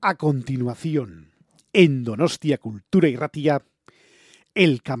A continuación, en Donostia Cultura y Ratia,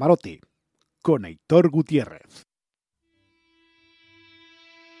 El Camarote, con Aitor Gutiérrez.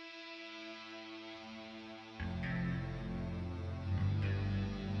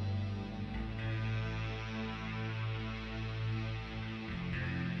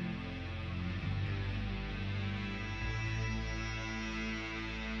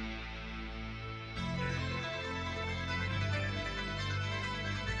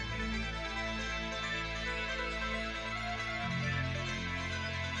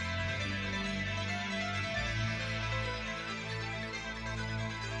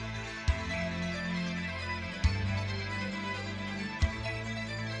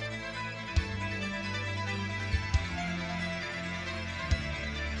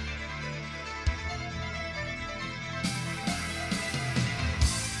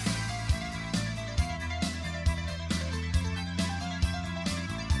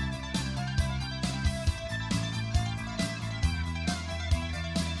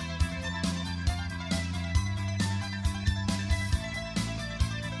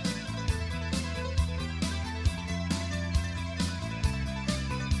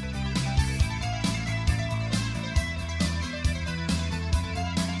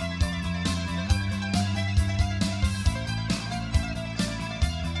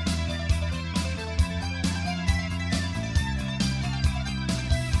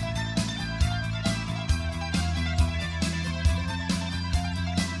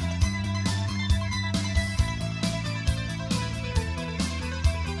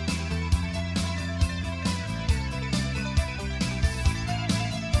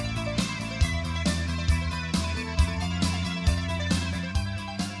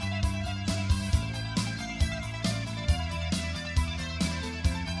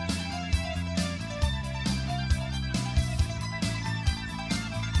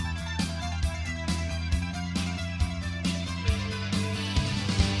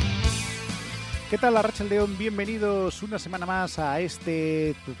 ¿Qué tal, Arratsaldeon? Bienvenidos una semana más a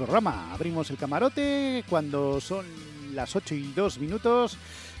este programa. Abrimos el camarote cuando son las 8:02.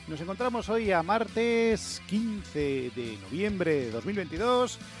 Nos encontramos hoy a martes 15 de noviembre de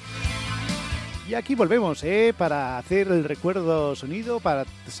 2022. Y aquí volvemos, para hacer el recuerdo sonido, para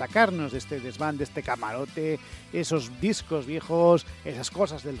sacarnos de este desván, de este camarote, esos discos viejos, esas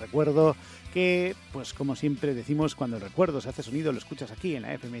cosas del recuerdo que, pues como siempre decimos, cuando el recuerdo se hace sonido, lo escuchas aquí en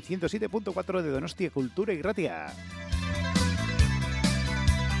la FM 107.4 de Donostia Cultura y Ratia.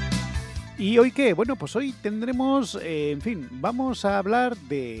 ¿Y hoy qué? Bueno, pues hoy tendremos, vamos a hablar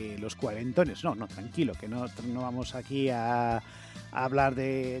de los cuarentones. No, tranquilo, que no vamos aquí a hablar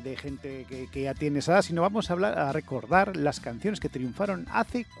de gente que ya tiene esa edad, sino vamos a recordar las canciones que triunfaron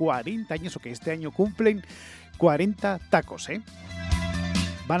hace 40 años o que este año cumplen 40 tacos,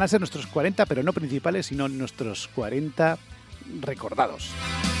 Van a ser nuestros 40, pero no principales, sino nuestros 40 recordados.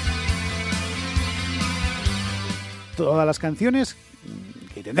 Todas las canciones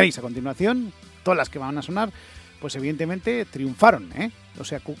que tendréis a continuación, todas las que van a sonar, pues evidentemente triunfaron, O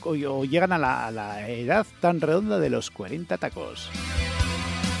sea, o llegan a la edad tan redonda de los 40 tacos.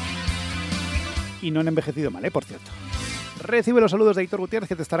 Y no han envejecido mal, por cierto. Recibe los saludos de Aitor Gutiérrez,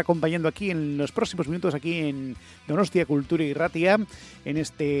 que te estará acompañando aquí en los próximos minutos, aquí en Donostia Cultura y Ratia, en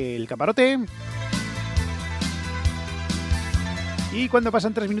El Camarote. Y cuando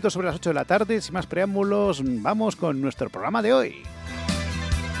pasan 3 minutos sobre las 8 de la tarde, sin más preámbulos, vamos con nuestro programa de hoy.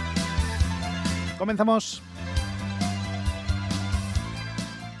 Comenzamos.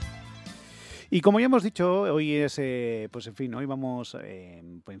 Y como ya hemos dicho, hoy es, hoy vamos,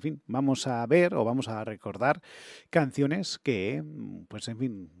 vamos a ver o vamos a recordar canciones que,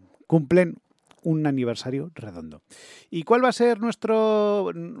 cumplen un aniversario redondo. ¿Y cuál va a ser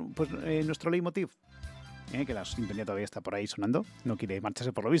nuestro leitmotiv? Que la sintonía todavía está por ahí sonando, no quiere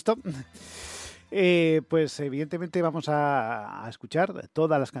marcharse por lo visto. Pues evidentemente vamos a escuchar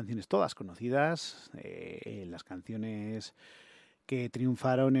todas las canciones, todas conocidas, las canciones que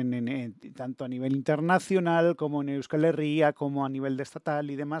triunfaron tanto a nivel internacional como en Euskal Herria, como a nivel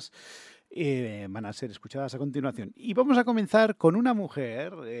estatal y demás, van a ser escuchadas a continuación. Y vamos a comenzar con una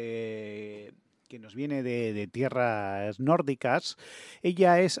mujer que nos viene de tierras nórdicas.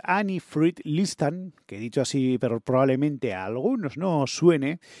 Ella es Annie Frid Listan, que he dicho así, pero probablemente a algunos no os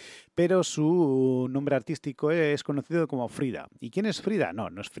suene, pero su nombre artístico es conocido como Frida. ¿Y quién es Frida? No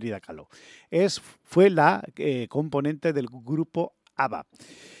es Frida Kahlo. Fue la componente del grupo ABBA,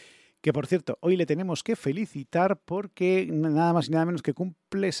 Que por cierto, hoy le tenemos que felicitar porque nada más y nada menos que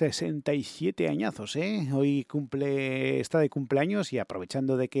cumple 67 añazos, ¿eh? Hoy está de cumpleaños y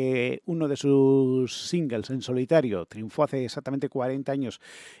aprovechando de que uno de sus singles en solitario triunfó hace exactamente 40 años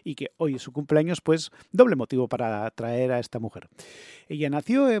y que hoy es su cumpleaños, pues doble motivo para traer a esta mujer. Ella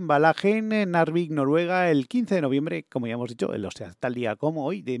nació en Balagen, en Narvik, Noruega, el 15 de noviembre, como ya hemos dicho, o sea, tal día como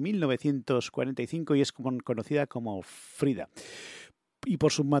hoy, de 1945 y es conocida como Frida. Y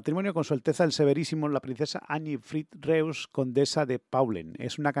por su matrimonio con su Alteza el Severísimo, la princesa Annie Frid Reus, condesa de Paulen.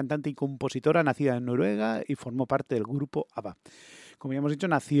 Es una cantante y compositora nacida en Noruega y formó parte del grupo ABBA. Como ya hemos dicho,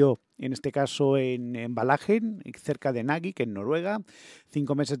 nació en este caso en Balagen, cerca de Narvik, en Noruega,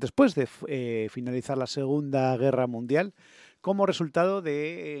 5 meses después de finalizar la Segunda Guerra Mundial, como resultado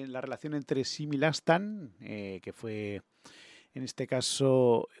de la relación entre Simi Lastan, que fue en este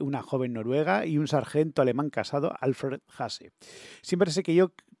caso una joven noruega, y un sargento alemán casado, Alfred Hasse. Siempre sé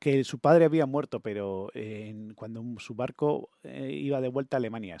que su padre había muerto, pero cuando su barco iba de vuelta a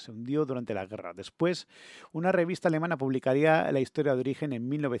Alemania, se hundió durante la guerra. Después, una revista alemana publicaría la historia de origen en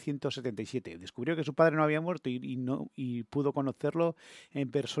 1977. Descubrió que su padre no había muerto y pudo conocerlo en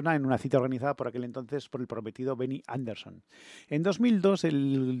persona en una cita organizada por aquel entonces por el prometido Benny Andersson. En 2002,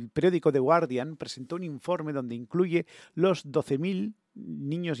 el periódico The Guardian presentó un informe donde incluye los 12.000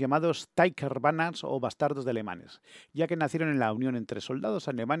 niños llamados Taikerbanas o bastardos de alemanes, ya que nacieron en la unión entre soldados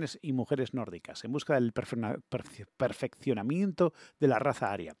alemanes y mujeres nórdicas, en busca del perfeccionamiento de la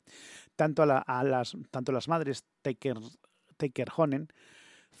raza aria. Tanto las madres Taikerhonen,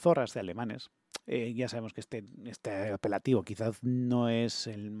 zorras de alemanes, ya sabemos que este apelativo quizás no es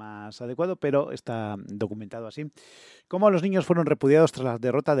el más adecuado, pero está documentado así. Como los niños fueron repudiados tras la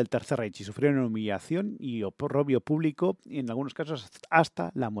derrota del Tercer Reich y sufrieron humillación y oprobio público, y en algunos casos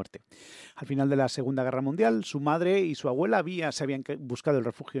hasta la muerte. Al final de la Segunda Guerra Mundial, su madre y su abuela se habían buscado el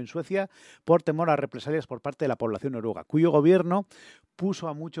refugio en Suecia por temor a represalias por parte de la población noruega, cuyo gobierno puso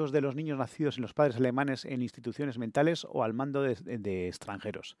a muchos de los niños nacidos en los padres alemanes en instituciones mentales o al mando de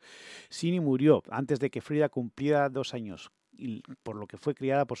extranjeros. Sini murió antes de que Frida cumpliera 2 años, por lo que fue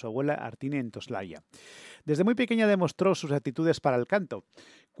criada por su abuela Artine en Toslaya. Desde muy pequeña demostró sus aptitudes para el canto.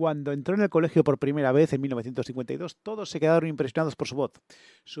 Cuando entró en el colegio por primera vez en 1952, todos se quedaron impresionados por su voz.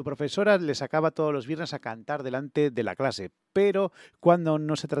 Su profesora le sacaba todos los viernes a cantar delante de la clase, pero cuando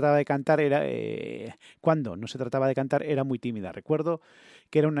no se trataba de cantar era muy tímida. Recuerdo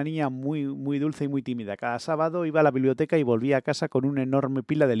que era una niña muy, muy dulce y muy tímida. Cada sábado iba a la biblioteca y volvía a casa con una enorme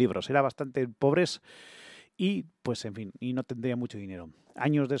pila de libros. Era bastante pobre y, pues, en fin, y no tendría mucho dinero.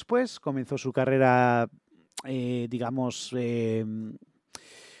 Años después comenzó su carrera,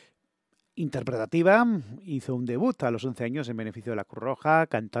 interpretativa. Hizo un debut a los 11 años en beneficio de la Cruz Roja,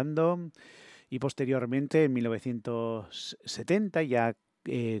 cantando, y posteriormente, en 1970, ya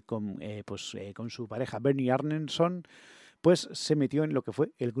con su pareja Bernie Arneson, pues se metió en lo que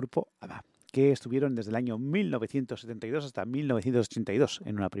fue el grupo ABBA, que estuvieron desde el año 1972 hasta 1982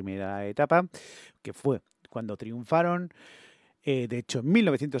 en una primera etapa, que fue cuando triunfaron. De hecho, en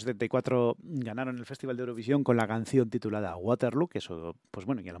 1974 ganaron el Festival de Eurovisión con la canción titulada Waterloo, que eso, pues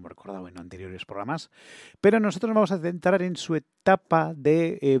bueno, ya lo hemos recordado en anteriores programas. Pero nosotros vamos a centrar en su etapa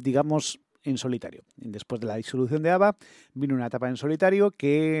de, en solitario. Después de la disolución de ABBA, vino una etapa en solitario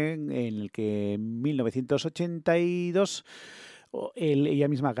en el que en 1982 ella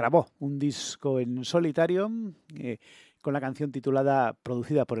misma grabó un disco en solitario con la canción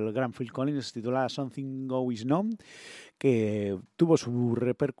producida por el gran Phil Collins, titulada Something Goes On, que tuvo su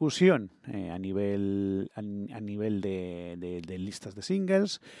repercusión a nivel de listas de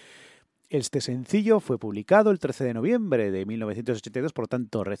singles. Este sencillo fue publicado el 13 de noviembre de 1982, por lo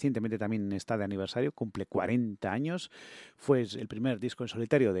tanto recientemente también está de aniversario, cumple 40 años. Fue el primer disco en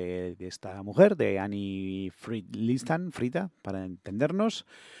solitario de esta mujer, de Annie Frida, para entendernos,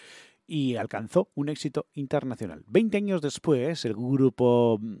 y alcanzó un éxito internacional. 20 años después, el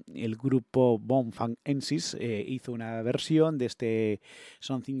grupo Bone Thugs-n-Harmony hizo una versión de este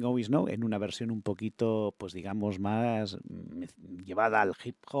Something Goes On, en una versión un poquito, pues digamos, más llevada al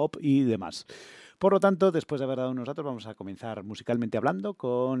hip hop y demás. Por lo tanto, después de haber dado unos datos, vamos a comenzar musicalmente hablando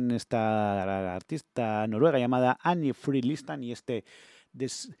con esta artista noruega llamada Annie Frida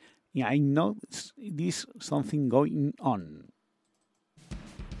y I Know This Something Going On.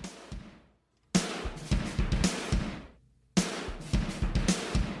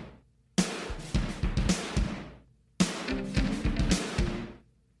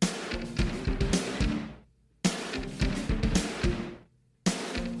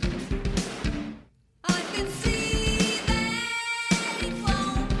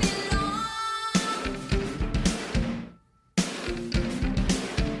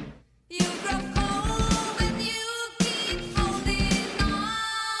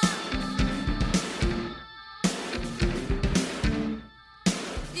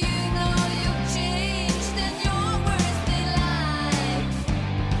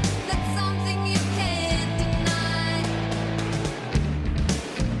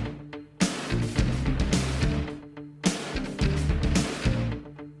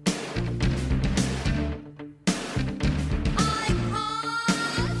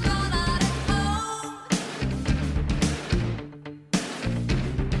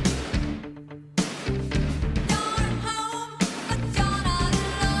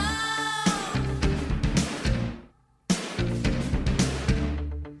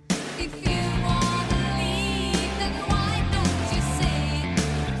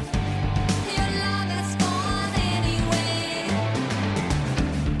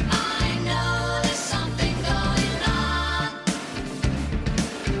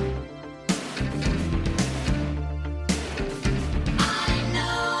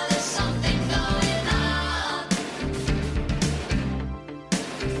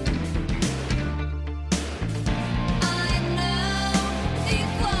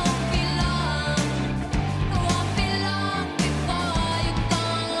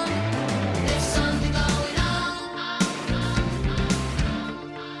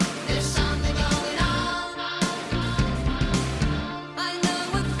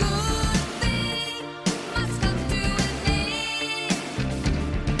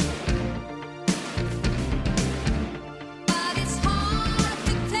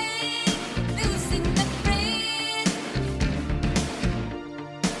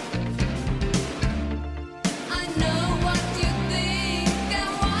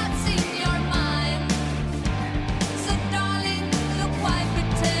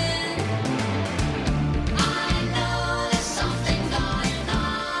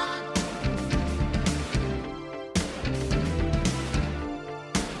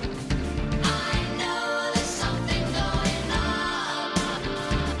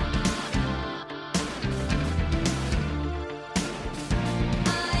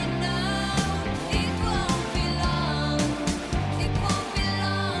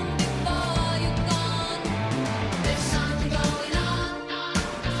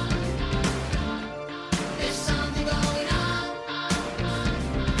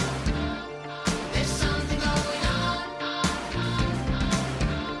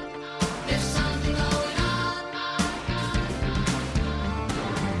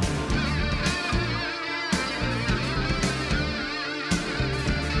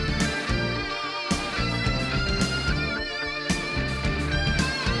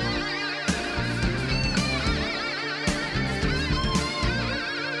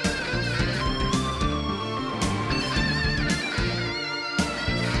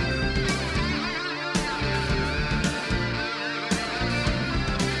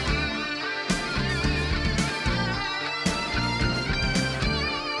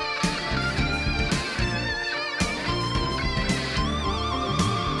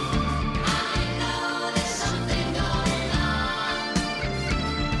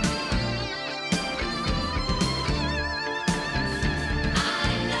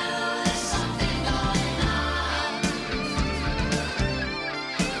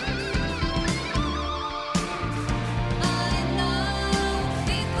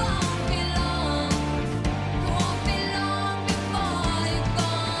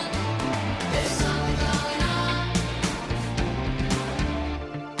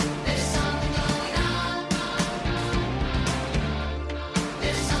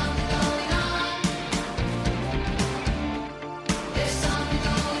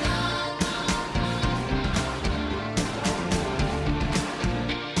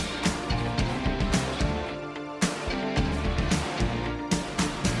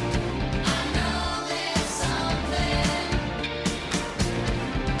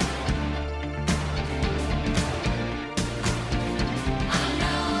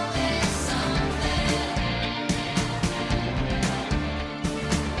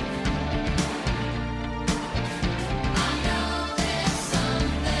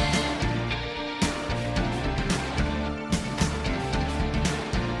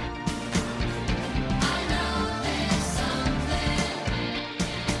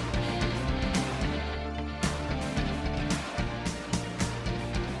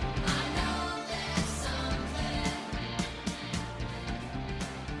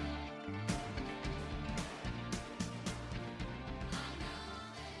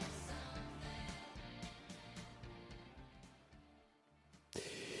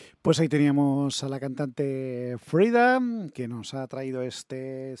 Pues ahí teníamos a la cantante Frida, que nos ha traído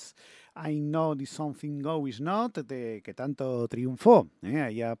este I Know This Something Goes Not, que tanto triunfó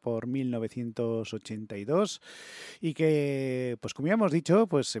allá por 1982 y que, pues como ya hemos dicho,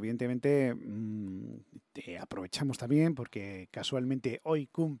 pues evidentemente aprovechamos también porque casualmente hoy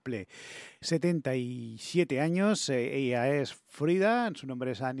cumple 77 años. Ella es Frida, su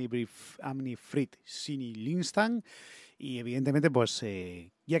nombre es Annie Frid Sini Linstan. Y evidentemente, pues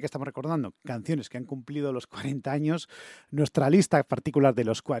ya que estamos recordando canciones que han cumplido los 40 años, nuestra lista particular de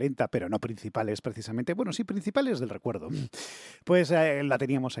los 40, pero no principales precisamente, bueno, sí principales del recuerdo, pues la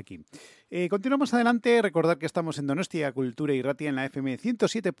teníamos aquí. Continuamos adelante, recordar que estamos en Donostia Cultura y Ratia en la FM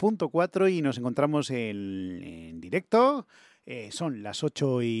 107.4 y nos encontramos en directo. Son las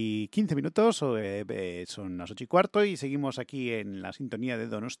 8:15, son las 8:15 y seguimos aquí en la sintonía de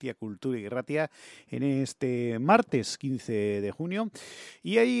Donostia Cultura y Ratia en este martes 15 de junio.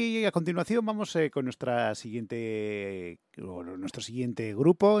 Y ahí a continuación vamos con nuestro siguiente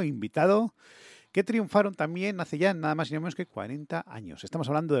grupo invitado, que triunfaron también hace ya nada más y nada menos que 40 años. Estamos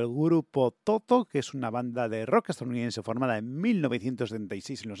hablando del grupo Toto, que es una banda de rock estadounidense formada en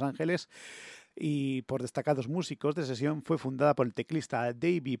 1976 en Los Ángeles y por destacados músicos de sesión. Fue fundada por el teclista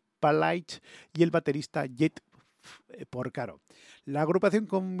David Palich y el baterista Jet Porcaro. La agrupación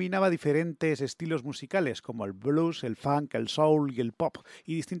combinaba diferentes estilos musicales como el blues, el funk, el soul y el pop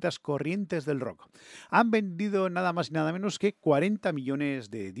y distintas corrientes del rock. Han vendido nada más y nada menos que 40 millones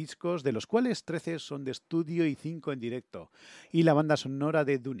de discos, de los cuales 13 son de estudio y 5 en directo, y la banda sonora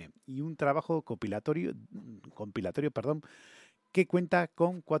de Dune, y un trabajo compilatorio, que cuenta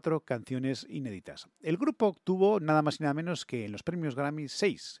con 4 canciones inéditas. El grupo obtuvo nada más y nada menos que en los premios Grammy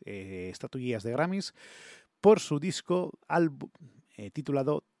 6 estatuillas de Grammys por su disco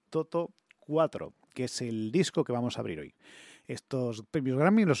titulado Toto 4, que es el disco que vamos a abrir hoy. Estos premios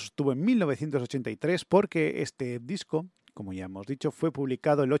Grammy los obtuvo en 1983 porque este disco, como ya hemos dicho, fue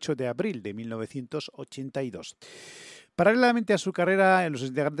publicado el 8 de abril de 1982. Paralelamente a su carrera, los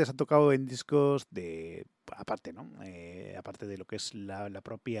integrantes han tocado en discos aparte de lo que es la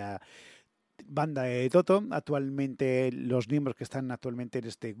propia banda de Toto. Actualmente los miembros que están actualmente en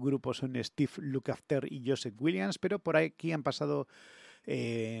este grupo son Steve Lukather y Joseph Williams, pero por aquí han pasado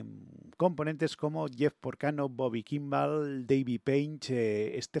componentes como Jeff Porcaro, Bobby Kimball, David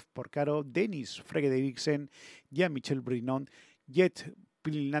Page, Steph Porcaro, Dennis Frege-Davidsen, Jean-Michel Brinon, Jet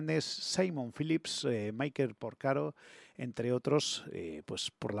Pilnanes, Simon Phillips, Michael Porcaro, entre otros,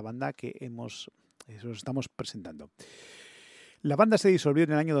 pues por la banda que os estamos presentando. La banda se disolvió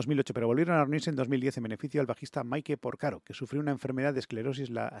en el año 2008, pero volvieron a reunirse en 2010 en beneficio del bajista Mike Porcaro, que sufrió una enfermedad de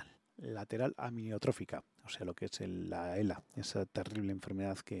esclerosis lateral amniotrófica, o sea, lo que es la ELA, esa terrible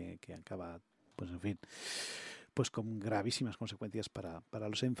enfermedad que acaba, pues en fin, pues con gravísimas consecuencias para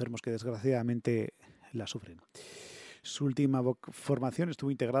los enfermos que desgraciadamente la sufren. Su última formación estuvo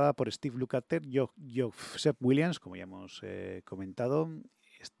integrada por Steve Lukather, Joseph Williams, como ya hemos comentado,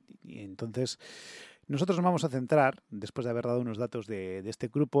 y entonces nosotros nos vamos a centrar, después de haber dado unos datos de este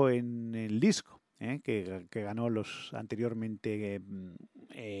grupo, en el disco que ganó los anteriormente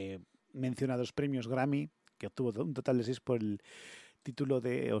mencionados premios Grammy, que obtuvo un total de 6 por el título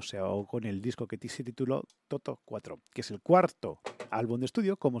o con el disco que se tituló Toto 4, que es el cuarto álbum de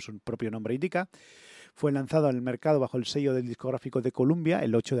estudio, como su propio nombre indica. Fue lanzado al mercado bajo el sello del discográfico de Columbia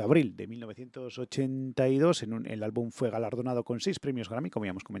el 8 de abril de 1982. El álbum fue galardonado con 6 premios Grammy, como ya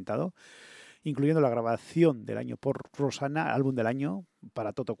hemos comentado, incluyendo la grabación del año por Rosanna, álbum del año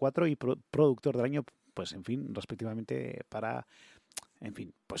para Toto 4 y productor del año, pues en fin, respectivamente para, en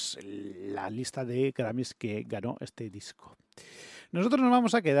fin, pues la lista de Grammys que ganó este disco. Nosotros nos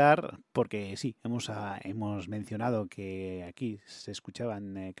vamos a quedar, porque sí, hemos mencionado que aquí se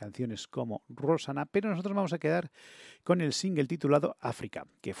escuchaban canciones como Rosanna, pero nosotros vamos a quedar con el single titulado África,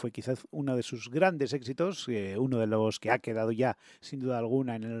 que fue quizás uno de sus grandes éxitos, uno de los que ha quedado ya sin duda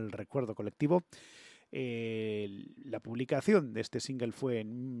alguna en el recuerdo colectivo. La publicación de este single fue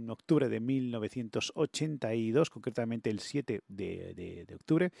en octubre de 1982, concretamente el 7 de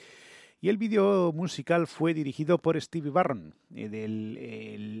octubre. Y el vídeo musical fue dirigido por Stevie Barron,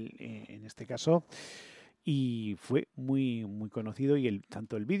 en este caso, y fue muy, muy conocido, y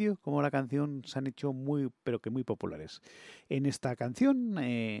tanto el vídeo como la canción se han hecho muy populares. En esta canción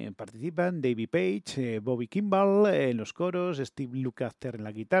participan David Page, Bobby Kimball en los coros, Steve Lukather en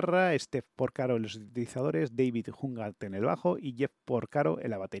la guitarra, Steph Porcaro en los sintetizadores, David Hungart en el bajo y Jeff Porcaro en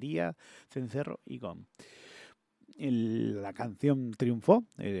la batería, cencerro y gong. la canción triunfó,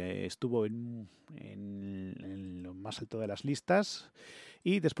 estuvo en lo más alto de las listas.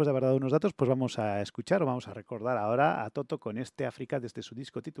 Y después de haber dado unos datos, pues vamos a escuchar o vamos a recordar ahora a Toto con este África desde su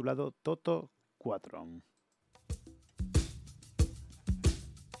disco titulado Toto 4.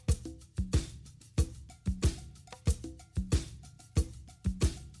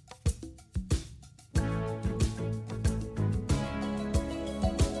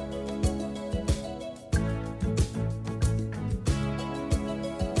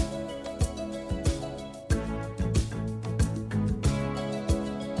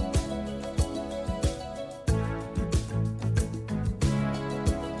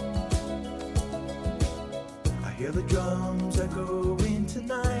 Hear the drums echoing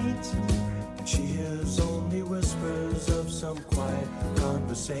tonight, and she hears only whispers of some quiet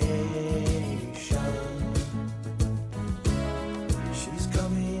conversation. She's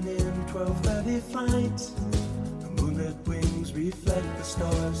coming in 12:30 flight. The moonlit wings reflect the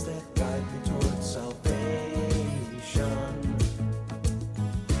stars that guide me towards salvation.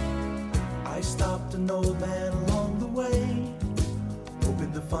 I stopped an old man along the way,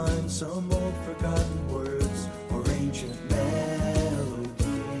 hoping to find some old forgotten words or ancient melodies.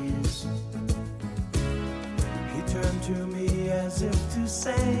 He turned to me as if to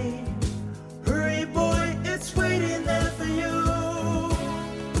say, hurry boy, it's waiting there for you.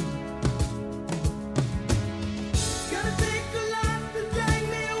 Gonna take a lot to drag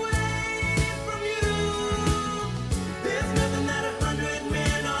me away from you. There's nothing that 100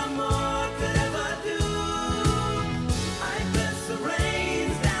 men or more could ever do. I bless the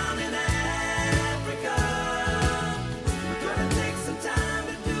rains down in Africa. We're gonna take some time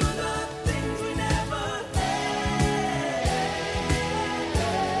to do the things we never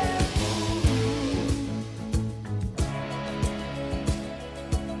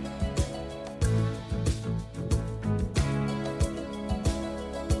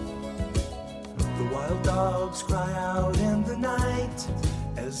The wild dogs cry out in the night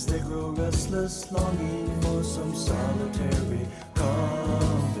as they grow restless, longing for some solitary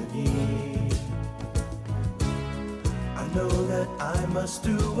company. I know that I must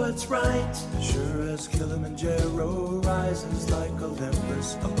do what's right, sure as Kilimanjaro rises like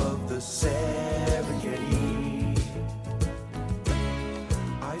Olympus above the Serengeti.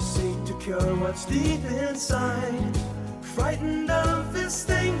 I seek to cure what's deep inside, frightened of this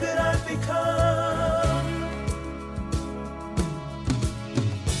thing that I've become.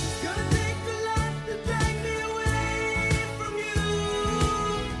 Gonna take a lot to drag me away from you.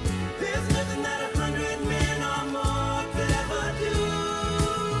 There's nothing that 100 men or more could ever do.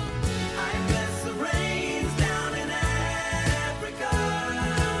 I bless the rains down in Africa.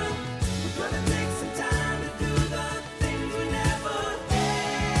 We're gonna take some time to do the things we never had.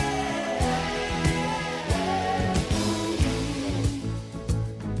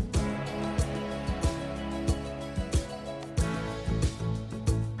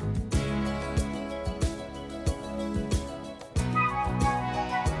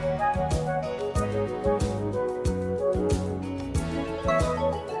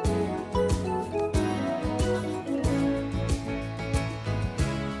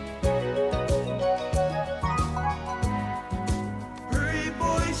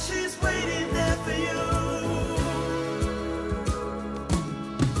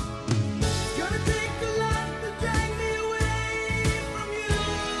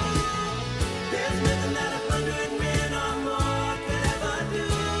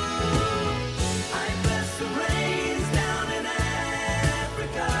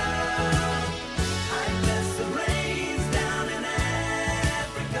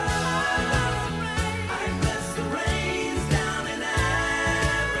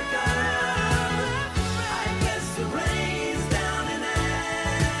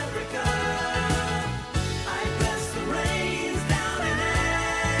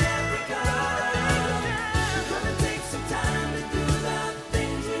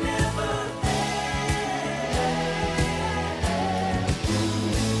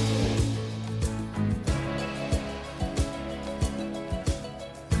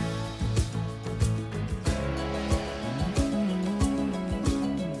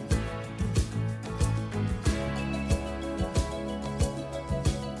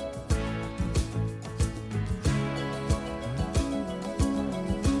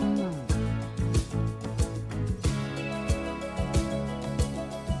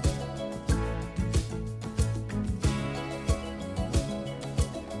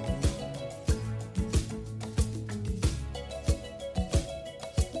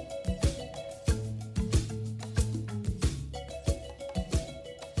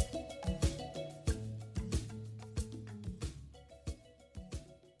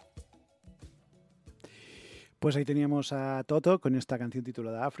 Pues ahí teníamos a Toto con esta canción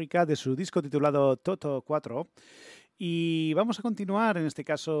titulada África, de su disco titulado Toto 4. Y vamos a continuar, en este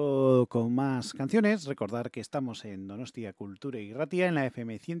caso, con más canciones. Recordar que estamos en Donostia Cultura y Ratia, en la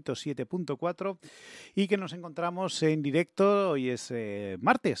FM 107.4, y que nos encontramos en directo. Hoy es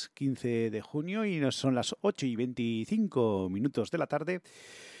martes 15 de junio y son las 8:25 de la tarde.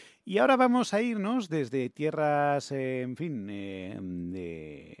 Y ahora vamos a irnos desde tierras, en fin,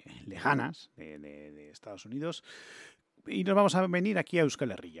 lejanas de Estados Unidos, y nos vamos a venir aquí a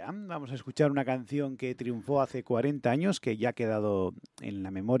Euskal Herria. Vamos a escuchar una canción que triunfó hace 40 años, que ya ha quedado en la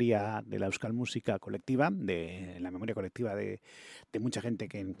memoria de la Euskal Música colectiva, en la memoria colectiva de mucha gente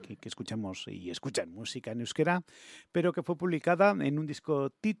que escuchamos y escuchan música en euskera, pero que fue publicada en un disco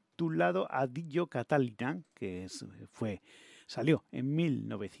titulado Adillo Catalina, que salió en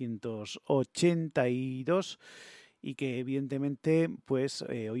 1982 y que evidentemente pues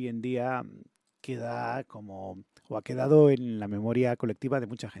hoy en día queda ha quedado en la memoria colectiva de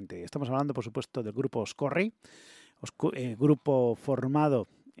mucha gente. Estamos hablando, por supuesto, del grupo Oscorri, grupo formado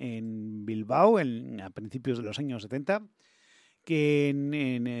en Bilbao a principios de los años 70,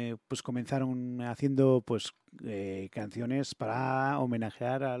 que pues comenzaron haciendo pues canciones para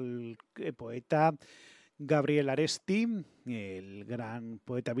homenajear al poeta Gabriel Aresti, el gran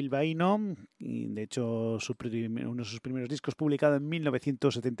poeta bilbaíno. Y de hecho, uno de sus primeros discos, publicado en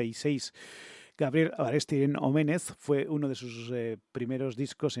 1976, Gabriel Aresti en Omenez, fue uno de sus primeros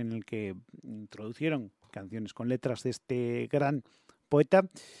discos en el que introducieron canciones con letras de este gran poeta,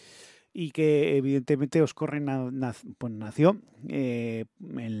 y que evidentemente Oscorri nació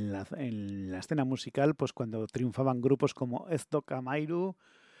en la escena musical pues cuando triunfaban grupos como Ezdo Kamairu,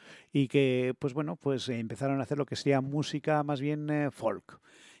 y que pues bueno, pues empezaron a hacer lo que sería música más bien folk.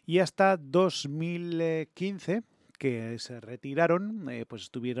 Y hasta 2015, que se retiraron, pues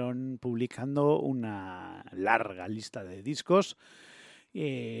estuvieron publicando una larga lista de discos,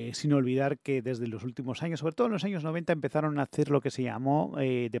 sin olvidar que desde los últimos años, sobre todo en los años 90, empezaron a hacer lo que se llamó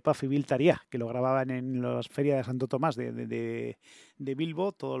de Paz y Biltaría, que lo grababan en la Feria de Santo Tomás de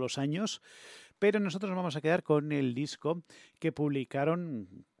Bilbo todos los años. Pero nosotros nos vamos a quedar con el disco que publicaron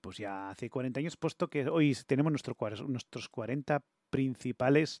pues ya hace 40 años, puesto que hoy tenemos nuestros 40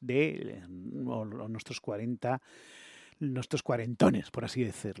 principales o nuestros cuarentones, por así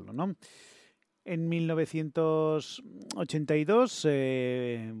decirlo, ¿no? En 1982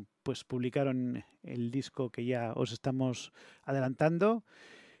 pues publicaron el disco que ya os estamos adelantando,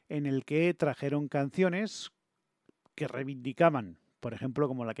 en el que trajeron canciones que reivindicaban, por ejemplo,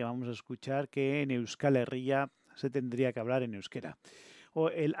 como la que vamos a escuchar, que en Euskal Herria se tendría que hablar en euskera. O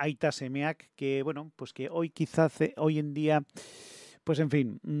el Aita Semeak, que bueno, pues que hoy en día, pues en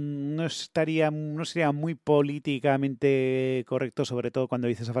fin, no sería muy políticamente correcto, sobre todo cuando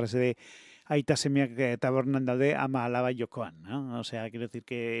dice esa frase de Aita Semeak tabernan daude ama alaba jokoan, ¿no? O sea, quiero decir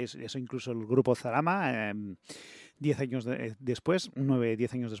que eso incluso el grupo Zarama, 10 años después,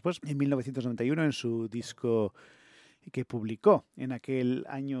 9-10 años después, en 1991, en su disco que publicó en aquel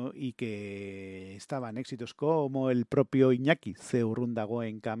año y que estaba en éxitos como el propio Iñaki Zeurrundago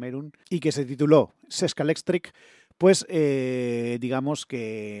en Camerún, y que se tituló Seskalextric, pues digamos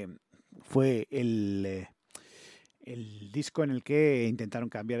que fue el disco en el que intentaron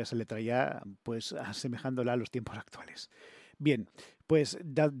cambiar esa letra ya, pues asemejándola a los tiempos actuales. Bien, pues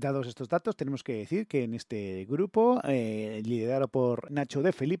dados estos datos, tenemos que decir que en este grupo, liderado por Nacho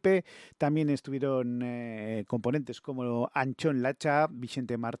de Felipe, también estuvieron componentes como Anchón Lacha,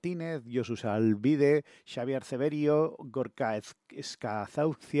 Vicente Martínez, Josu Alvide, Xavier Severio, Gorka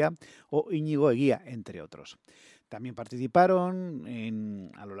Escazaucia o Íñigo Eguía, entre otros. También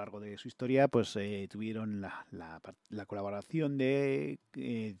participaron a lo largo de su historia, pues tuvieron la colaboración de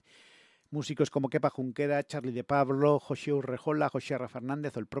músicos como Kepa Junquera, Charlie de Pablo, José Urrejola, José R.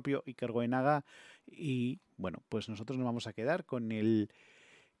 Fernández o el propio Iker Goenaga. Y bueno, pues nosotros nos vamos a quedar con el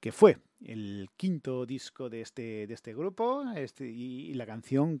que fue el quinto disco de este grupo, y la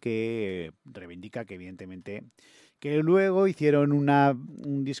canción que reivindica que evidentemente que luego hicieron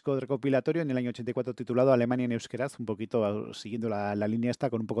un disco recopilatorio en el año 84 titulado Alemania en Euskeraz, un poquito siguiendo la línea esta,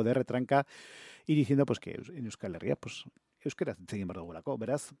 con un poco de retranca y diciendo pues que en Euskal Herria pues Euskeraz zegin behar dugulako,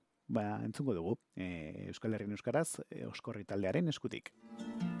 beraz entzungo dugu Euskal Herrian euskaraz Oskorri taldearen eskutik.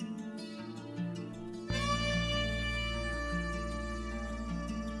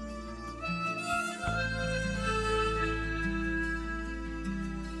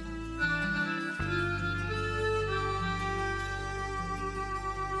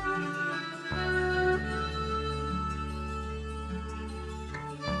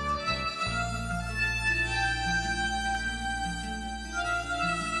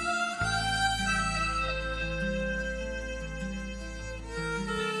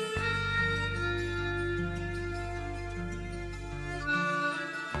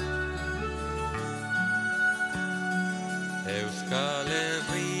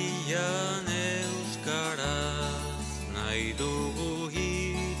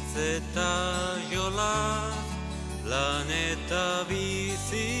 eta jolaz, lan eta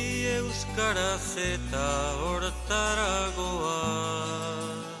bizi euskaraz eta hortaragoaz.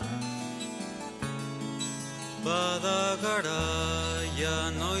 Bada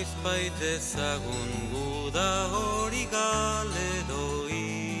garaia noizbait ezagun guda hori galedo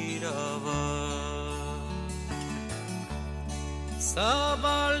irabaz.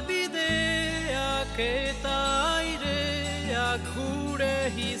 Zabalbideak eta aireak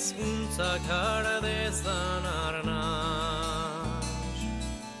gure hizkuntzak har dezan arnaz.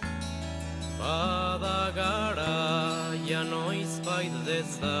 Bada garaia noizbait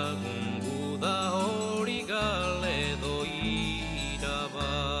dezagun guda hori galedo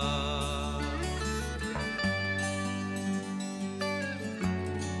irabaz.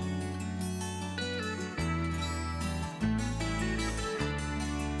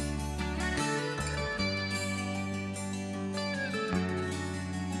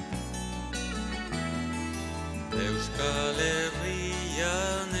 Euskal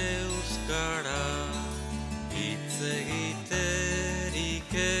Herrian euskara hitz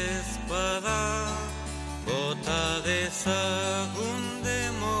egiterik ez bada, bota dezagun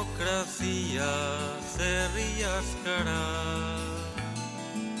demokrazia zerri askara.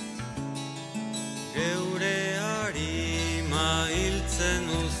 Geure harima hiltzen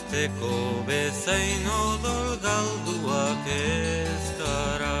usteko bezain odol galduak ez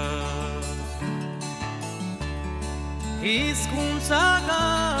gara. Hizkuntza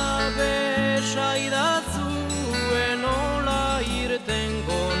gabe saidatzuen nola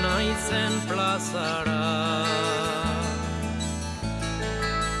irtengo naizen plazara.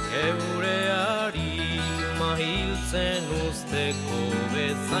 Geure harima hiltzen usteko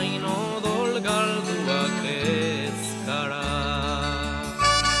bezain odol galduak ez gara.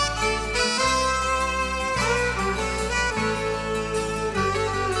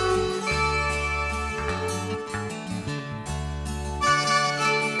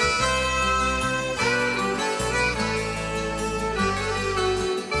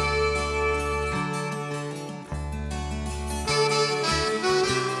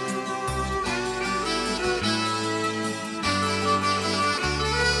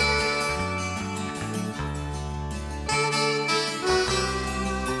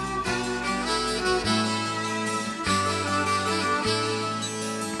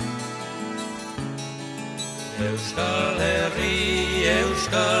 Euskal Herri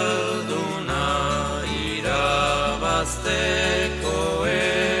euskalduna irabazteko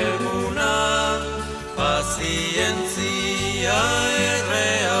eguna, pazientzia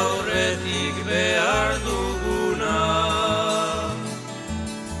erre aurretik behar duguna.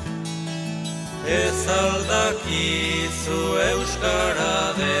 Ez aldakizu euskara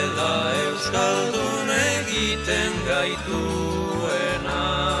dela euskaldun egiten gaituena.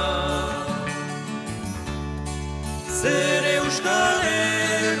 Zer Euskal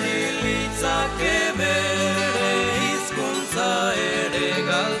Herri litzake bere hizkuntza ere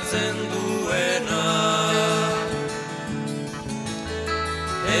galtzen duena.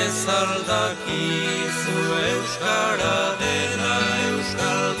 Ez aldakizu euskara dela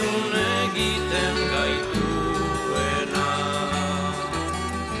euskaldun egiten gaituena.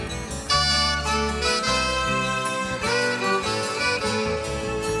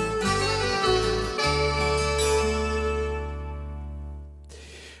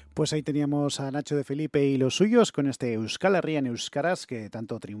 Pues ahí teníamos a Nacho de Felipe y los suyos con este Euskal Herria en Euskaraz que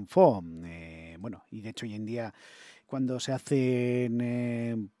tanto triunfó. Bueno, y de hecho hoy en día cuando se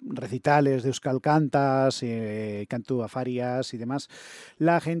hacen recitales de Euskal Cantas, cantu afarias y demás,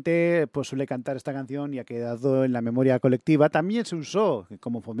 la gente pues suele cantar esta canción y ha quedado en la memoria colectiva. También se usó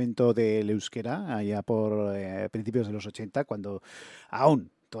como fomento del euskera allá por principios de los 80, cuando aún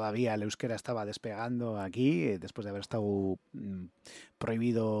todavía el euskera estaba despegando aquí, después de haber estado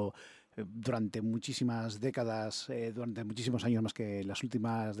prohibido durante muchísimas décadas, durante muchísimos años más que las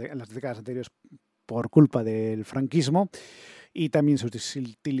décadas anteriores por culpa del franquismo. Y también se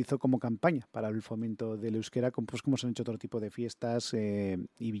utilizó como campaña para el fomento del euskera, pues como se han hecho otro tipo de fiestas,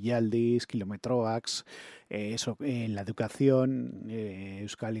 y Villaldis, Kilometroax, eso en la educación,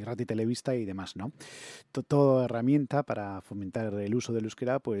 Euskal Irrati Telebista y demás, ¿no? Toda herramienta para fomentar el uso del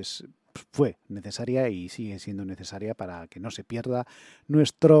euskera, pues fue necesaria y sigue siendo necesaria para que no se pierda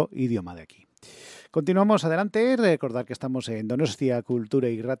nuestro idioma de aquí. Continuamos adelante. Recordar que estamos en Donostia Cultura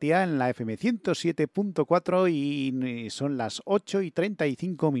y Ratia en la FM 107.4 y son las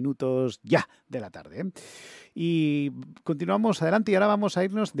 8:35 ya de la tarde. Y continuamos adelante y ahora vamos a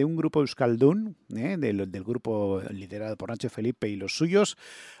irnos de un grupo euskaldun, del grupo liderado por Nacho Felipe y los suyos,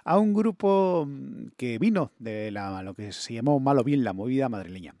 a un grupo que vino de lo que se llamó Malo Bien, la movida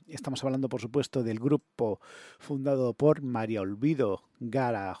madrileña. Estamos hablando, por supuesto, del grupo fundado por María Olvido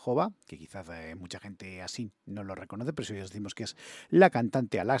Garajova, que quizás mucha gente así no lo reconoce, pero si os decimos que es la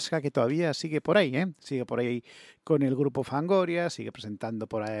cantante Alaska, que todavía sigue por ahí, sigue por ahí con el grupo Fangoria, sigue presentando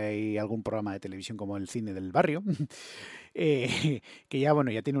por ahí algún programa de televisión como El Cine del Barrio, que ya, bueno,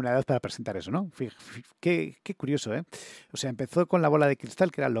 ya tiene una edad para presentar eso, ¿no? Qué curioso, ¿eh? O sea, empezó con La Bola de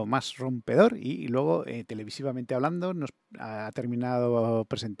Cristal, que era lo más rompedor, y luego, televisivamente hablando, nos ha terminado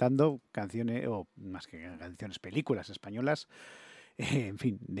presentando canciones, o más que canciones, películas españolas, en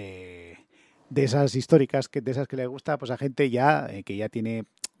fin, de esas históricas, de esas que le gusta pues a gente ya que ya tiene,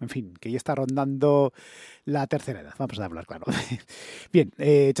 en fin, que ya está rondando la tercera edad, vamos a hablar claro. Bien,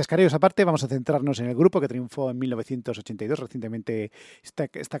 chascareos aparte, vamos a centrarnos en el grupo que triunfó en 1982. Recientemente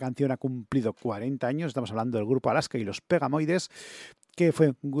esta canción ha cumplido 40 años. Estamos hablando del grupo Alaska y los Pegamoides, que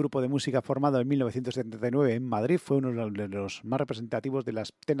fue un grupo de música formado en 1979 en Madrid. Fue uno de los más representativos de la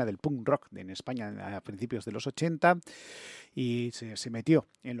escena del punk rock en España a principios de los 80, y se metió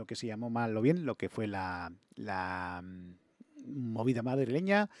en lo que se llamó mal o bien, lo que fue la movida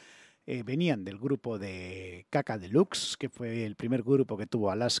madrileña. Venían del grupo de Caca Deluxe, que fue el primer grupo que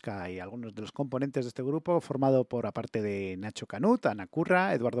tuvo Alaska y algunos de los componentes de este grupo, formado por, aparte de Nacho Canut, Ana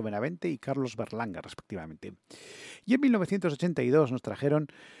Curra, Eduardo Benavente y Carlos Berlanga, respectivamente. Y en 1982 nos trajeron,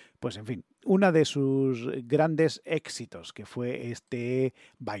 pues en fin, uno de sus grandes éxitos, que fue este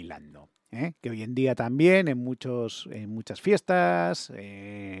Bailando. Que hoy en día también en muchas fiestas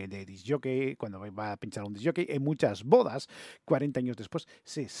de disc-jockey, cuando va a pinchar un disc-jockey, en muchas bodas, 40 años después,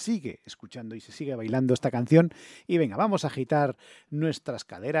 se sigue escuchando y se sigue bailando esta canción. Y venga, vamos a agitar nuestras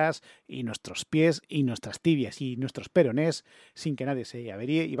caderas y nuestros pies y nuestras tibias y nuestros peronés sin que nadie se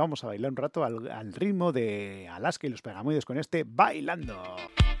averíe, y vamos a bailar un rato al ritmo de Alaska y los Pegamoides con este Bailando.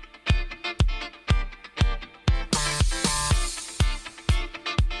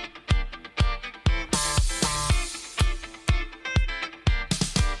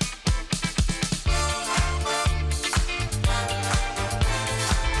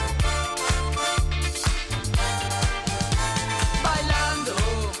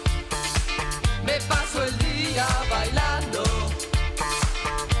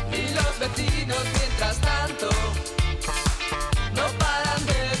 Mientras tanto, no paran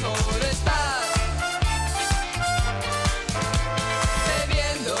de molestar.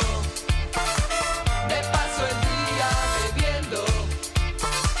 Bebiendo, me paso el día bebiendo.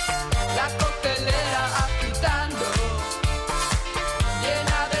 La coctelera agitando,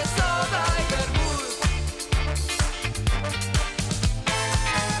 llena de soda y vermut.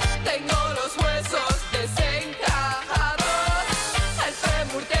 Tengo los huesos desencajados, el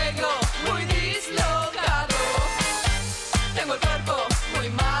fémur tengo muy dislocado. Tengo el cuerpo muy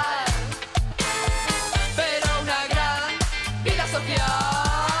mal, pero una gran vida social.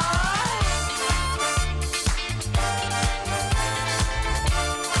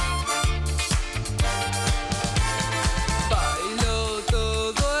 Bailo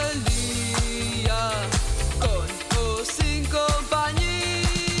todo el día, con o sin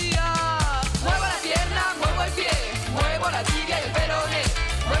compañía. Muevo la pierna, muevo el pie, muevo la tibia y el peroné.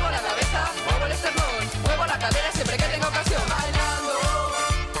 Muevo la cabeza, muevo el esternón, muevo la cadera siempre que tenga ocasión. Bailando.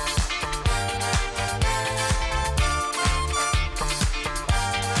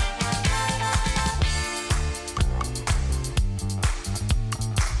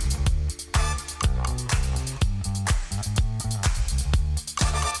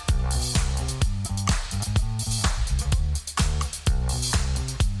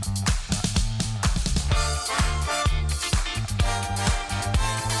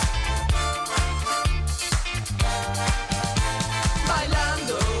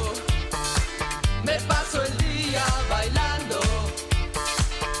 Bailando, me paso el día bailando.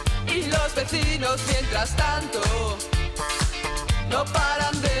 Y los vecinos mientras tanto no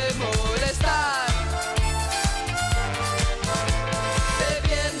paran de molestar.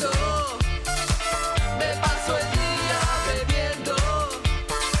 Bebiendo, me paso el día bebiendo.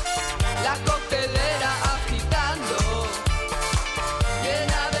 La coctelera agitando,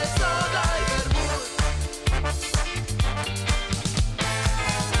 llena de soda y vermut.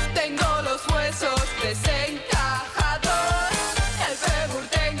 Tengo los huesos desencajados, el fémur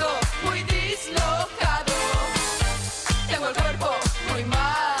tengo muy dislocado. Tengo el cuerpo muy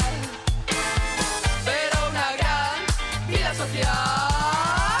mal,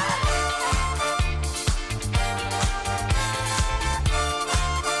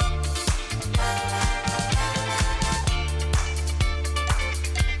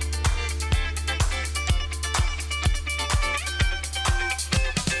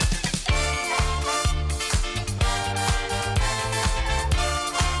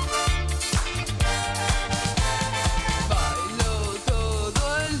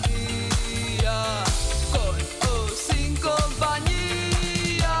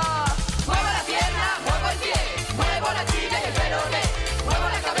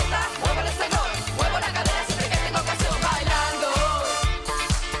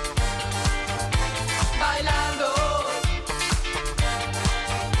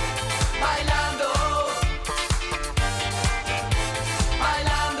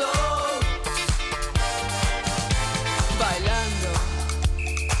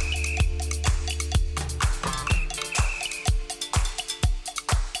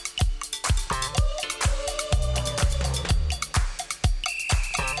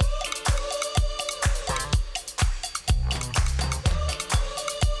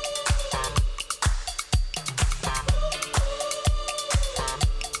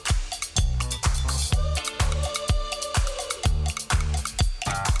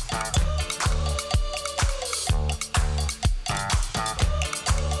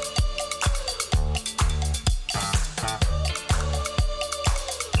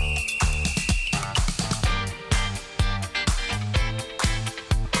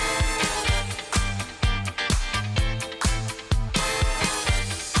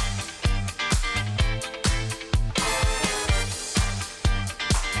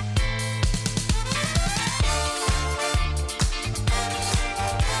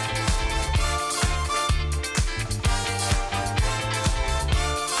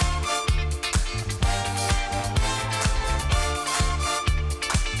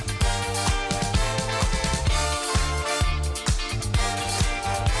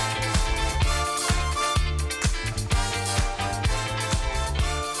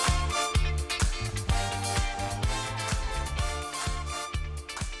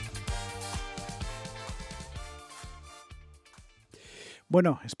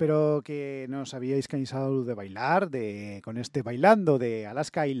 Bueno, espero que no os habíais cansado de bailar con este Bailando de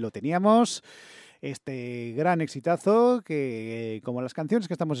Alaska y lo teníamos. Este gran exitazo que, como las canciones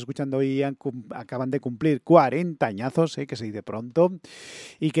que estamos escuchando hoy, acaban de cumplir 40 añazos, que se dice pronto,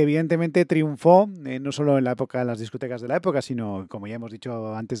 y que evidentemente triunfó no solo en la época, en las discotecas de la época, sino, como ya hemos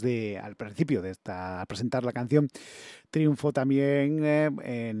dicho antes al principio de al presentar la canción, triunfó también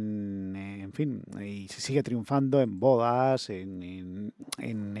en fin, y sigue triunfando en bodas, en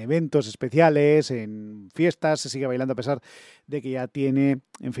eventos especiales, en fiestas, se sigue bailando a pesar de que ya tiene,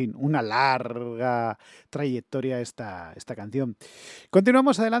 en fin, una larga trayectoria esta canción.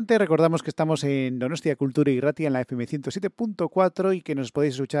 Continuamos adelante, recordamos que estamos en Donostia Kultura Irratia en la FM 107.4 y que nos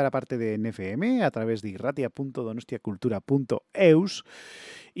podéis escuchar aparte de en FM a través de irratia.donostiacultura.eus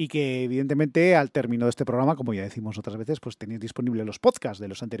y que evidentemente al término de este programa, como ya decimos otras veces, pues tenéis disponibles los podcasts de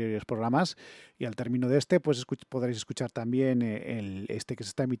los anteriores programas y al término de este pues podréis escuchar también este que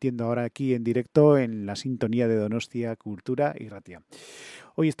se está emitiendo ahora aquí en directo en la sintonía de Donostia Kultura Irratia.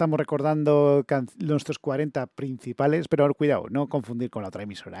 Hoy estamos recordando nuestros 40 principales, pero cuidado, no confundir con la otra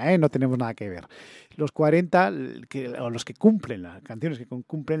emisora, no tenemos nada que ver. Los 40, o los que cumplen, las canciones que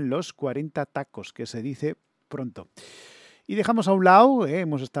cumplen los 40 tacos, que se dice pronto. Y dejamos a un lado,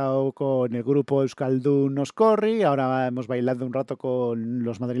 hemos estado con el grupo Euskaldun Oscorri, ahora hemos bailado un rato con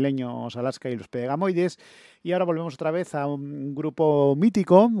los madrileños Alaska y los Pegamoides, y ahora volvemos otra vez a un grupo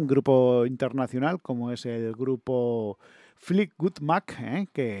mítico, un grupo internacional, como es el grupo Fleetwood Mac,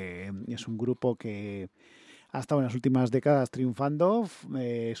 que es un grupo que ha estado en las últimas décadas triunfando.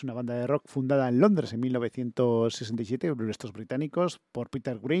 Es una banda de rock fundada en Londres en 1967 por estos británicos, por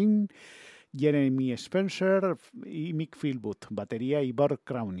Peter Green, Jeremy Spencer y Mick Philwood, batería, y Bob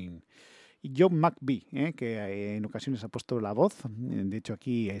Crowning. Y John McVie, que en ocasiones ha puesto la voz. De hecho,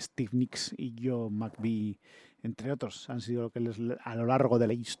 aquí Steve Nicks y John McVie, entre otros, han sido lo que a lo largo de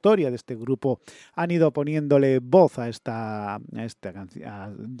la historia de este grupo han ido poniéndole voz a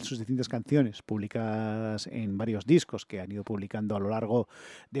sus distintas canciones publicadas en varios discos que han ido publicando a lo largo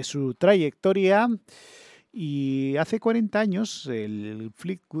de su trayectoria. Y hace 40 años el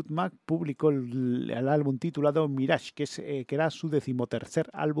Fleetwood Mac publicó el álbum titulado Mirage, que era su 13º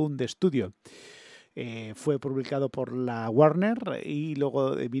álbum de estudio. Fue publicado por la Warner y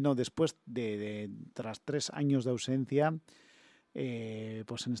luego vino después tras 3 años de ausencia.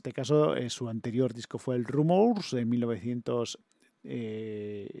 Pues en este caso su anterior disco fue el Rumors en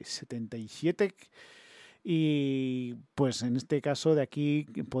 1977 y pues en este caso de aquí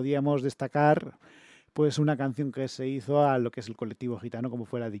podíamos destacar pues una canción que se hizo a lo que es el colectivo gitano, como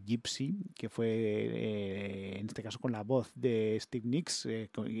fue la de Gypsy, que fue en este caso con la voz de Steve Nicks y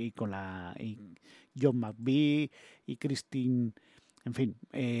John McVie y Christine, en fin,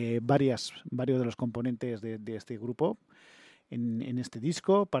 varios de los componentes de este grupo. En este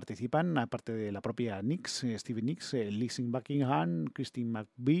disco participan, aparte de la propia Nicks, Steve Nicks, Lizzie Buckingham, Christine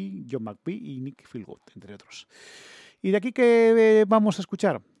McVie, John McVie y Nick Philwood, entre otros. Y de aquí que vamos a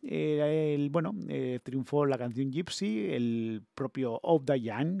escuchar, triunfó la canción Gypsy, el propio Of the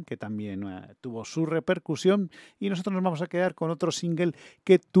Young, que también tuvo su repercusión, y nosotros nos vamos a quedar con otro single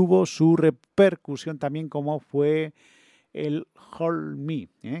que tuvo su repercusión también, como fue el Hold Me,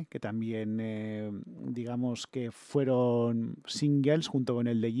 que también digamos que fueron singles junto con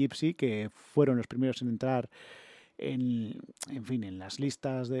el de Gypsy, que fueron los primeros en entrar en las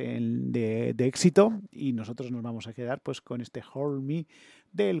listas de éxito, y nosotros nos vamos a quedar pues con este Hold Me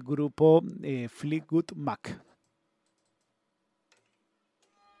del grupo Fleetwood Mac.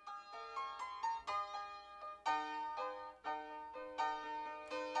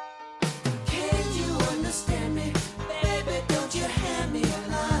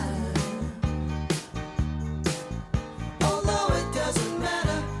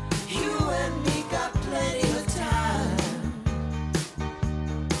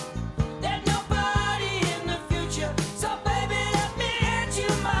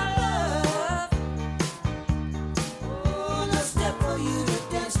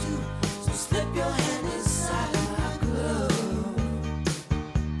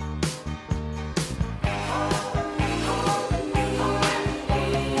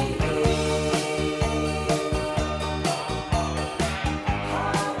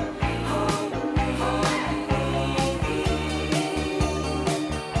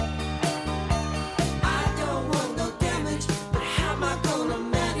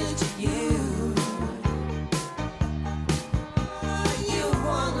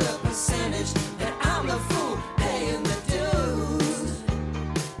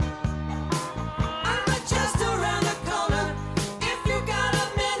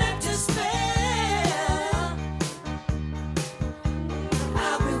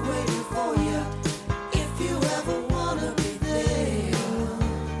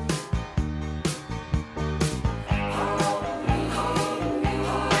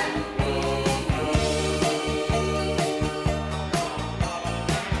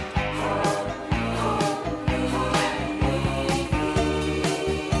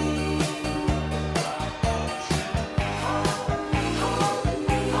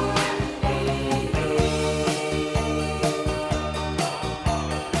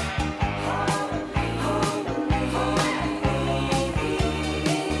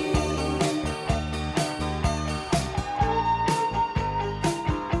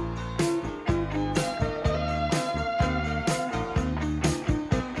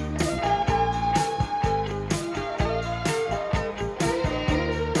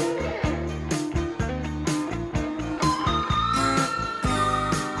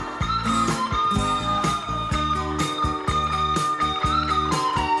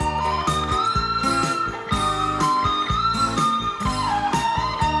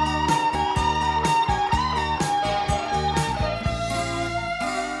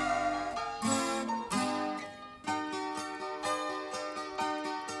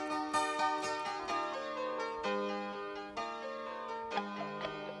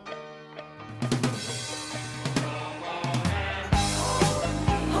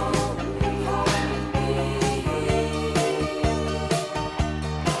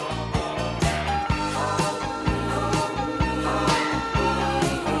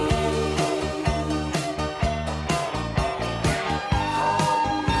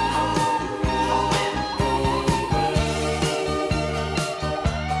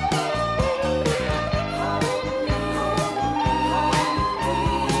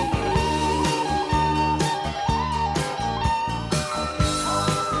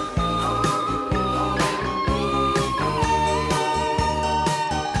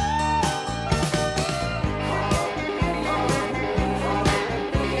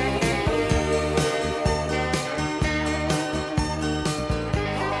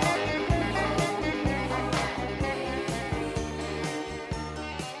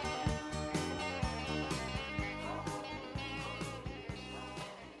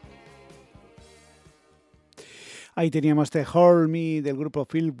 Ahí teníamos este Hold Me del grupo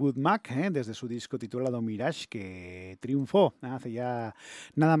Fleetwood Mac, desde su disco titulado Mirage, que triunfó hace ya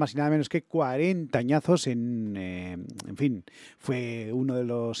nada más y nada menos que 40 añazos. En fin, fue uno de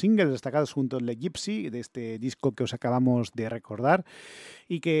los singles destacados junto al de Gypsy, de este disco que os acabamos de recordar,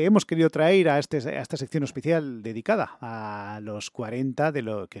 y que hemos querido traer a esta sección especial dedicada a los 40 de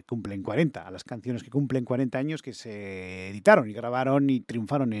lo que cumplen 40, a las canciones que cumplen 40 años, que se editaron y grabaron y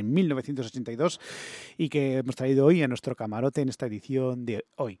triunfaron en 1982 y que hemos traído hoy a nuestro camarote en esta edición de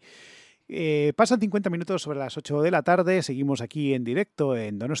hoy. Pasan 50 minutos sobre las 8 de la tarde, seguimos aquí en directo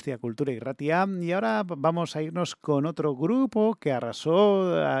en Donostia Cultura y Ratia, y ahora vamos a irnos con otro grupo que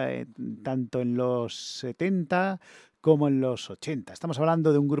arrasó tanto en los 70 como en los 80. Estamos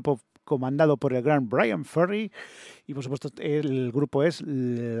hablando de un grupo comandado por el gran Brian Ferry, y por supuesto el grupo es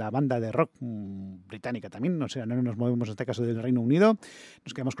la banda de rock británica también, o sea, no nos movemos en este caso del Reino Unido,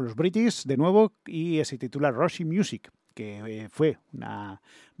 nos quedamos con los British de nuevo, y se titula Roxy Music, que fue una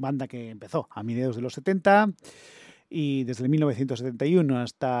banda que empezó a mediados de los 70 y desde 1971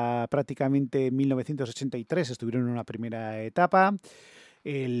 hasta prácticamente 1983 estuvieron en una primera etapa.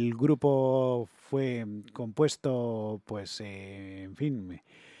 El grupo fue compuesto, pues, en fin,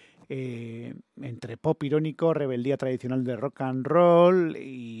 entre pop irónico, rebeldía tradicional de rock and roll,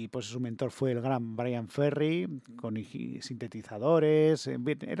 y pues su mentor fue el gran Brian Ferry, con sintetizadores.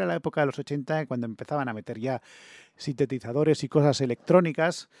 Era la época de los 80 cuando empezaban a meter ya sintetizadores y cosas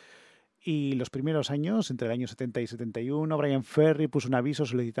electrónicas. Y los primeros años, entre el año 70 y 71, Brian Ferry puso un aviso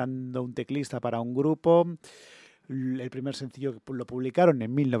solicitando un teclista para un grupo. El primer sencillo lo publicaron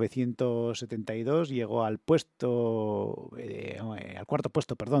en 1972, llegó al cuarto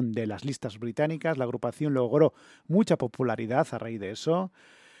puesto, de las listas británicas. La agrupación logró mucha popularidad a raíz de eso.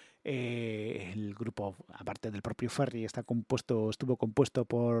 El grupo, aparte del propio Ferry, estuvo compuesto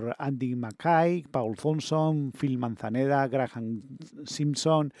por Andy Mackay, Paul Thompson, Phil Manzaneda, Graham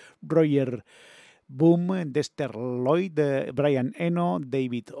Simpson, Roger Boom, Dexter Lloyd, Brian Eno,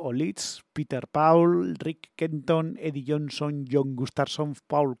 David Olitz, Peter Paul, Rick Kenton, Eddie Johnson, John Gustafson,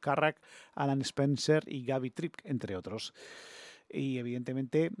 Paul Carrack, Alan Spencer y Gabby Tripp, entre otros. Y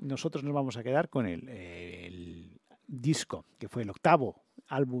evidentemente nosotros nos vamos a quedar con el disco, que fue el octavo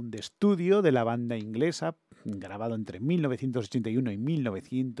álbum de estudio de la banda inglesa, grabado entre 1981 y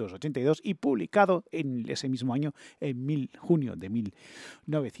 1982 y publicado en ese mismo año, en junio de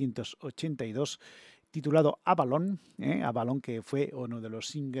 1982, titulado Avalon, Avalon, que fue uno de los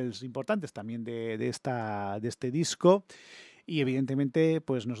singles importantes también de este disco. Y evidentemente,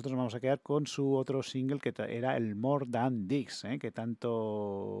 pues nosotros nos vamos a quedar con su otro single, que era el More Than This, que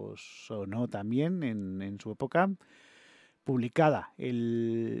tanto sonó también en su época, publicada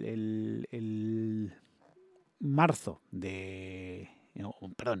en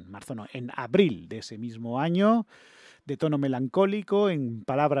abril de ese mismo año, de tono melancólico, en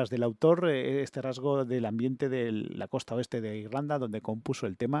palabras del autor, este rasgo del ambiente de la costa oeste de Irlanda, donde compuso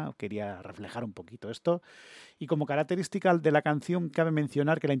el tema. Quería reflejar un poquito esto. Y como característica de la canción, cabe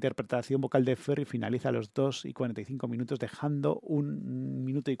mencionar que la interpretación vocal de Ferry finaliza a los 2 y 45 minutos, dejando 1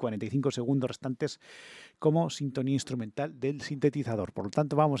 minuto y 45 segundos restantes como sintonía instrumental del sintetizador. Por lo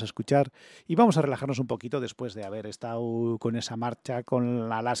tanto, vamos a escuchar y vamos a relajarnos un poquito después de haber estado con esa marcha, con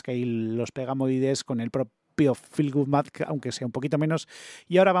la Alaska y los Pegamoides, con el propio Fleetwood Mac, aunque sea un poquito menos.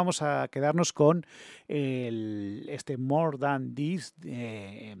 Y ahora vamos a quedarnos con este More Than This,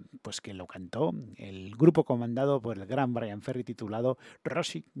 pues que lo cantó el grupo comandado por el gran Brian Ferry, titulado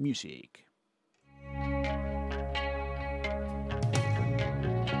Roxy Music.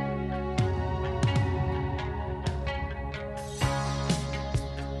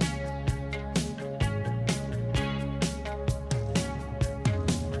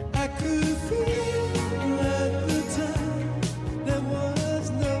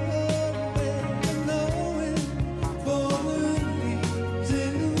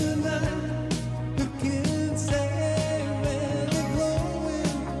 Looking sad and glowing.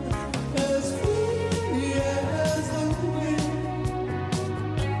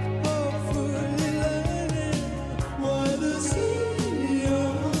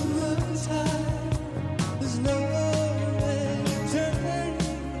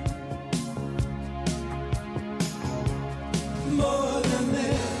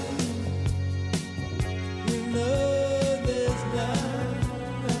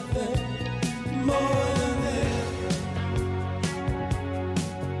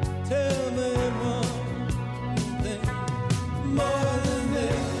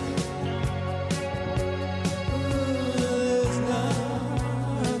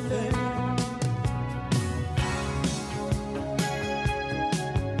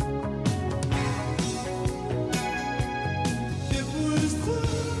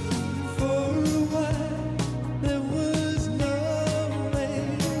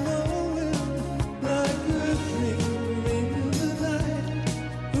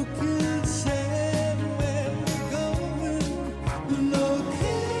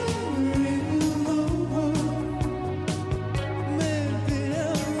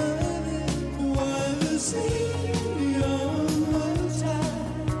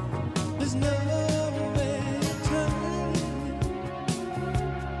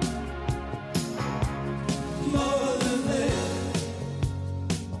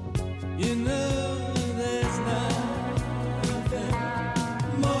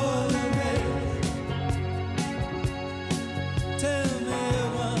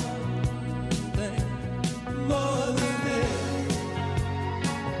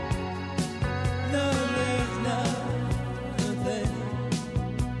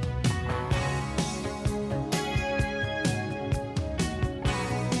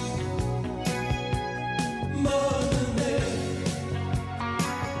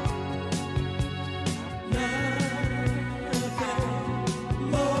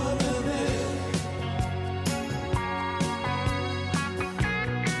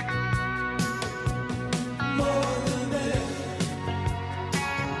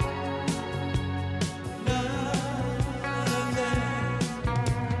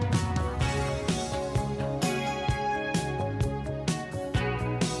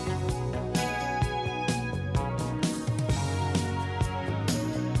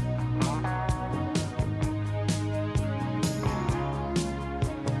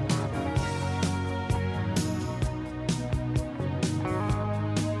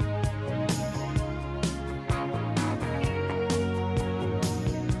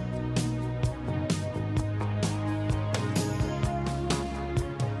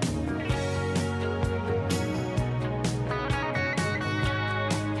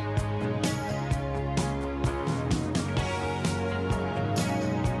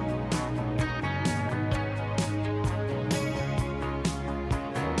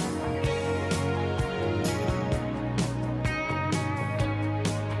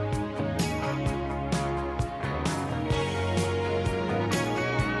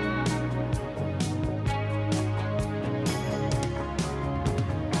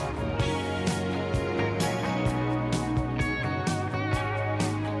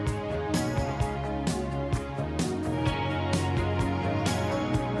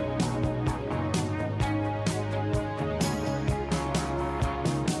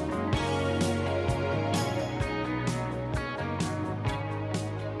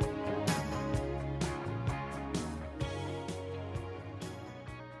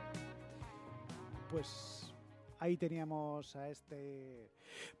 Pues ahí teníamos a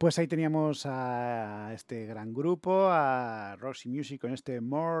este gran grupo, a Roxy Music con este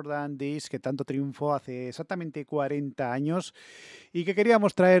More Than This, que tanto triunfó hace exactamente 40 años y que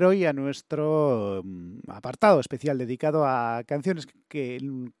queríamos traer hoy a nuestro apartado especial dedicado a canciones que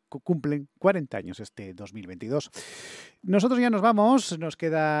cumplen 40 años este 2022. Nosotros ya nos vamos, nos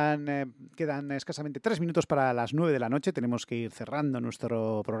quedan escasamente 3 minutos para las 9 de la noche. Tenemos que ir cerrando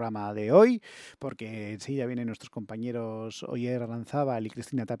nuestro programa de hoy, porque enseguida vienen nuestros compañeros Oyer Aranzábal y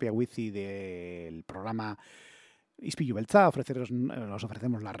Cristina Tapia Huizi del programa Ispilu Beltza. Os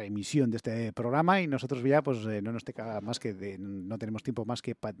ofrecemos la reemisión de este programa y nosotros ya pues no nos toca más que no tenemos tiempo más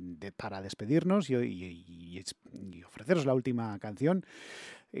que para despedirnos y ofreceros la última canción,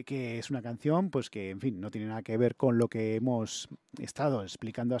 que es una canción pues que en fin no tiene nada que ver con lo que hemos estado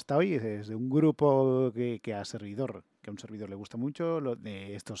explicando hasta hoy. Es de un grupo que a un servidor le gusta mucho,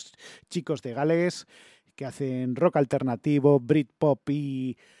 de estos chicos de Gales que hacen rock alternativo, Britpop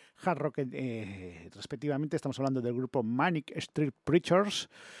y hard rock respectivamente. Estamos hablando del grupo Manic Street Preachers,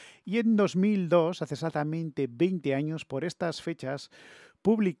 y en 2002, hace exactamente 20 años por estas fechas,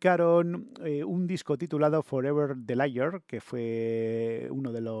 publicaron un disco titulado Forever the Liar, que fue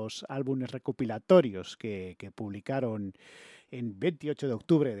uno de los álbumes recopilatorios que publicaron en 28 de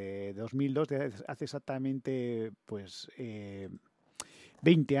octubre de 2002, hace exactamente pues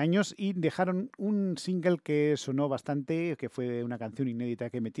 20 años, y dejaron un single que sonó bastante, que fue una canción inédita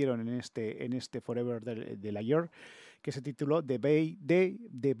que metieron en este Forever the Liar, que se tituló By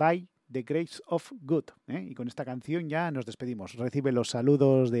the Grace of Good. Y con esta canción ya nos despedimos. Recibe los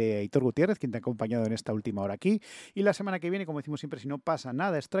saludos de Aitor Gutiérrez, quien te ha acompañado en esta última hora aquí. Y la semana que viene, como decimos siempre, si no pasa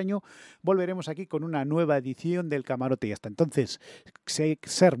nada extraño, volveremos aquí con una nueva edición del Camarote. Y hasta entonces,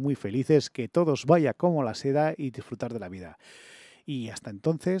 ser muy felices, que todos vaya como la seda y disfrutar de la vida. Y hasta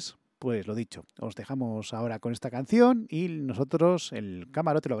entonces, pues lo dicho, os dejamos ahora con esta canción y nosotros el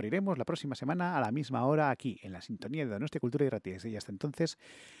Camarote lo abriremos la próxima semana a la misma hora aquí, en la sintonía de Nuestra Cultura y Gratis. Y hasta entonces,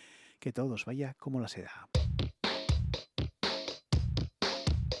 que todos vaya como la seda.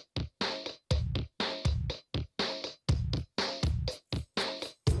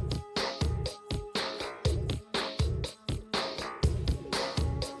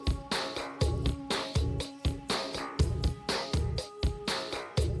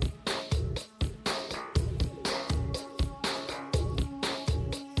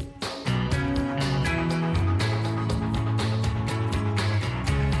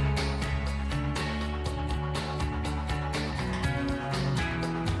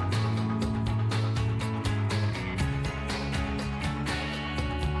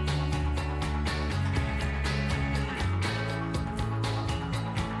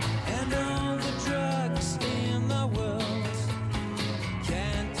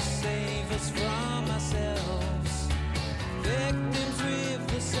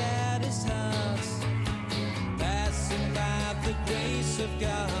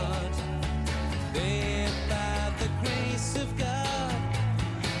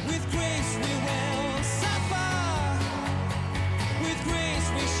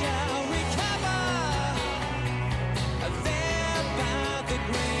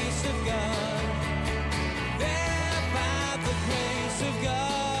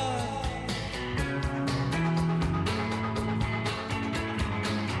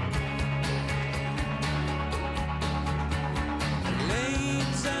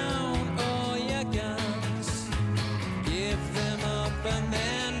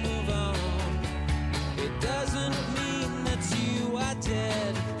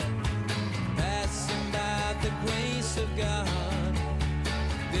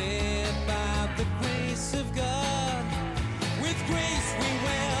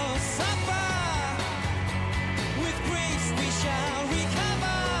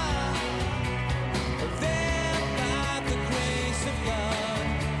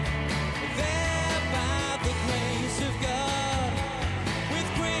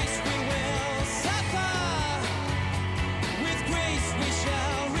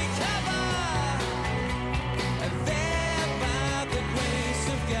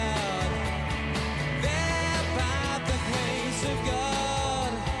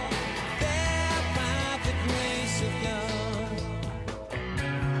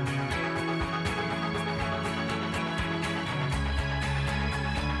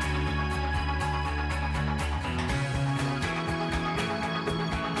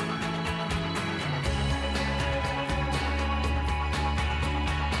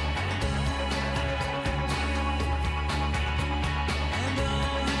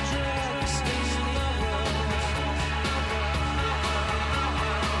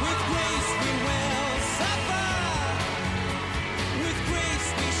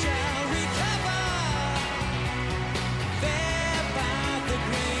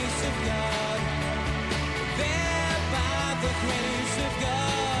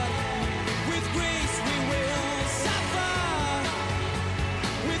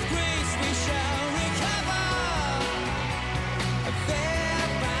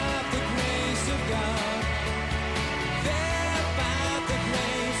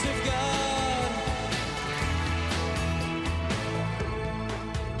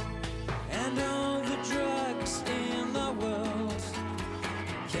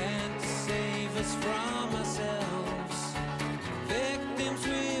 us from ourselves, victims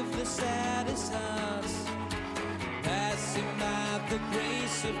with the saddest hearts, passing by the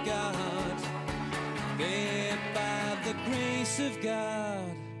grace of God, led by the grace of God.